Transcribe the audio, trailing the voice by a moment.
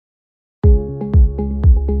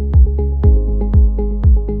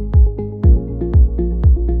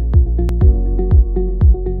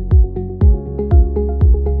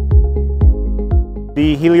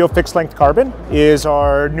The Helio fixed length carbon is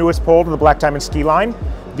our newest pole to the Black Diamond ski line.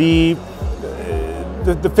 The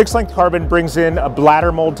fixed length carbon brings in a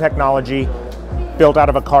bladder mold technology built out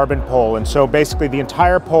of a carbon pole. And so basically the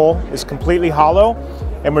entire pole is completely hollow,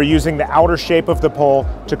 and we're using the outer shape of the pole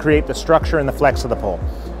to create the structure and the flex of the pole.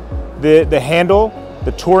 The handle,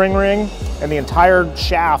 the touring ring, and the entire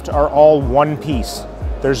shaft are all one piece.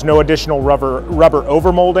 There's no additional rubber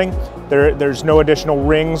overmolding. There's no additional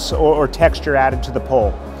rings or texture added to the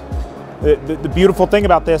pole. The beautiful thing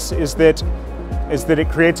about this is that it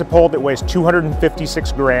creates a pole that weighs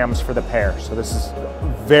 256 grams for the pair. So this is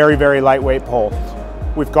a very, very lightweight pole.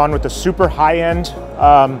 We've gone with a super high-end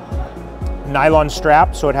nylon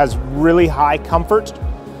strap, so it has really high comfort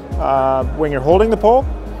when you're holding the pole.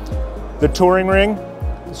 The touring ring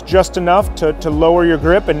is just enough to lower your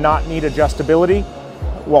grip and not need adjustability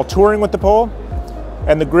while touring with the pole.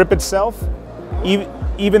 And the grip itself,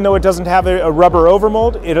 even though it doesn't have a rubber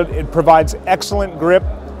overmold, it provides excellent grip,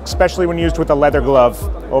 especially when used with a leather glove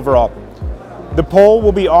overall. The pole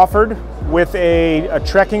will be offered with a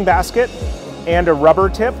trekking basket and a rubber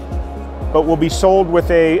tip, but will be sold with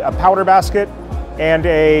a powder basket and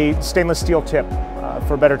a stainless steel tip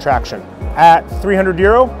for better traction. At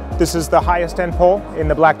 €300, this is the highest end pole in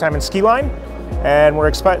the Black Diamond ski line, and we're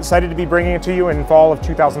excited to be bringing it to you in fall of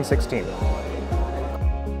 2016.